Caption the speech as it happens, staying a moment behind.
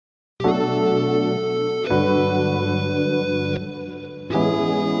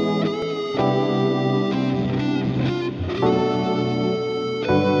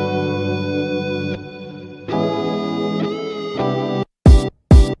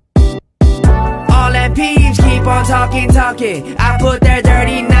keep on talking, talking. I put their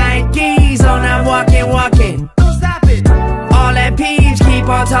dirty Nikes on, I'm walking, walking. Don't stop it. All them peeps keep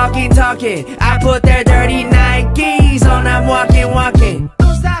on talking, talking. I put their dirty Nikes on, I'm walking, walking.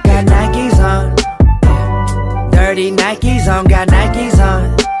 Don't stop it. Got Nikes on. Dirty Nikes on, got Nikes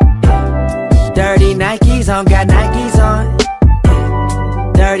on. Dirty Nikes on, got Nikes on.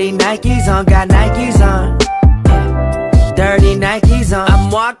 Dirty Nikes on, got Nikes on. Dirty Nikes on. I'm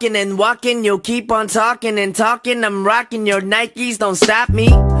walking and walking, you keep on talking and talking. I'm rocking your Nikes, don't stop me.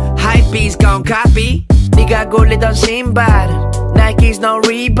 Hypebeast gon' copy. 네가 굴리던 신발은 Nikes no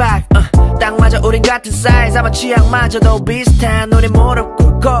Reebok. 딱 맞아 우린 같은 사이즈. 아마 취향마저도 비슷한 우리 무릎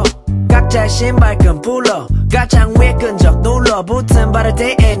꿇고 각자의 신발끈 불러 가장 위에 끈적 눌러 붙은 발을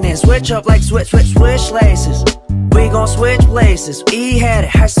대에는 switch up like switch laces. We gon' switch places. 이해를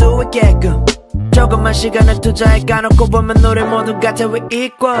할 수 있게끔 조금만 시간을 투자해 까놓고 보면 우리 모두 같아 we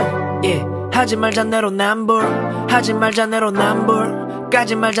equal. Yeah. 하지 말자 내로남불. 하지 말자 내로남불.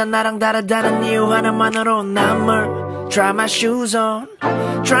 까지 말자 나랑 다르다는 이유 하나만으로 남을. Try my shoes on.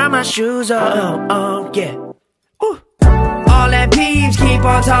 Try my shoes on. Yeah. All them peeps keep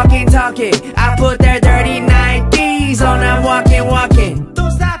on talking, talking. I put their dirty Nikes on, I'm walking, walking.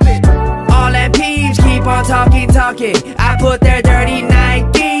 Don't stop it. All them peeps keep on talking, talking. I put their dirty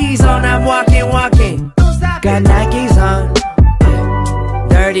Nikes on, I'm walking, walking. Don't stop it. Got Nikes on.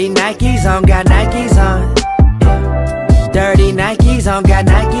 Dirty Nikes on, got Nikes on. Dirty Nikes on, got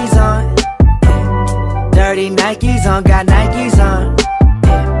Nikes on. Dirty Nikes on, got Nikes on.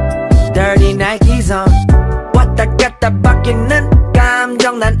 Dirty Nikes on. 왔다 갔다 바뀌는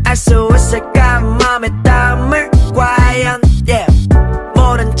감정 난 알 수 있을까 맘의 땀을 과연 yeah.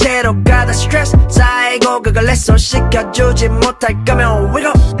 모른 채로 가다 스트레스 쌓이고 그걸 해소시켜주지 못할 거면 we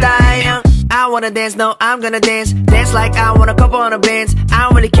gon' die young. I wanna dance, no, I'm gonna dance. Dance like I want a couple hundred bands. I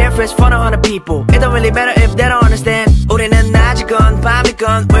don't really care if it's for 100 people. It don't really matter if they don't understand. 우리는 낮이건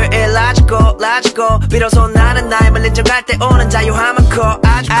밤이건 we're illogical, logical. 비로소 나는 나의 물린 척할 때 오는 자유함은 커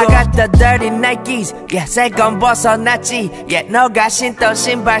아주 커. I got the dirty Nikes, yeah, 새 건 벗어났지. Yeah, 너가 신던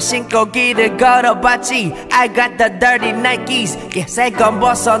신발 신고 길을 걸어봤지. I got the dirty Nikes, yeah, 새 건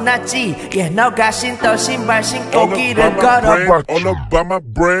벗어났지. Yeah, 너가 신던 신발 신고 길을 걸어봤지. All about my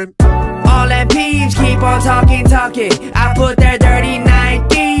brand. All them peeps keep on talking, talking. I put their dirty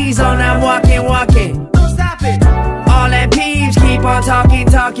Nikes on, I'm walking, walking. Don't stop it. All them peeps keep on talking,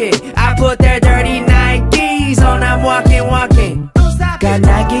 talking. I put their dirty Nikes on, I'm walking, walking. Don't stop it. Got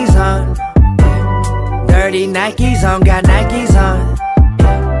Nikes on. Dirty Nikes on, got Nikes on.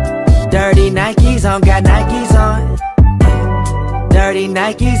 Dirty Nikes on, got Nikes on. Dirty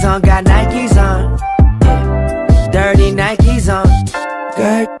Nikes on, got Nikes on. Dirty Nikes on.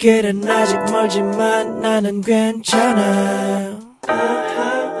 갈 길은 아직 멀지만 나는 괜찮아.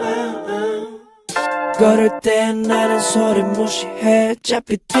 걸을 때 나는 소리 무시해.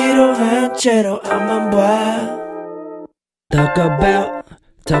 잡히 뒤로 한 채로 앞만 봐.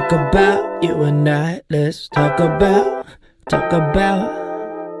 Talk about you and I. Let's talk about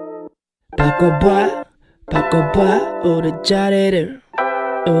바꿔봐 우리 자리를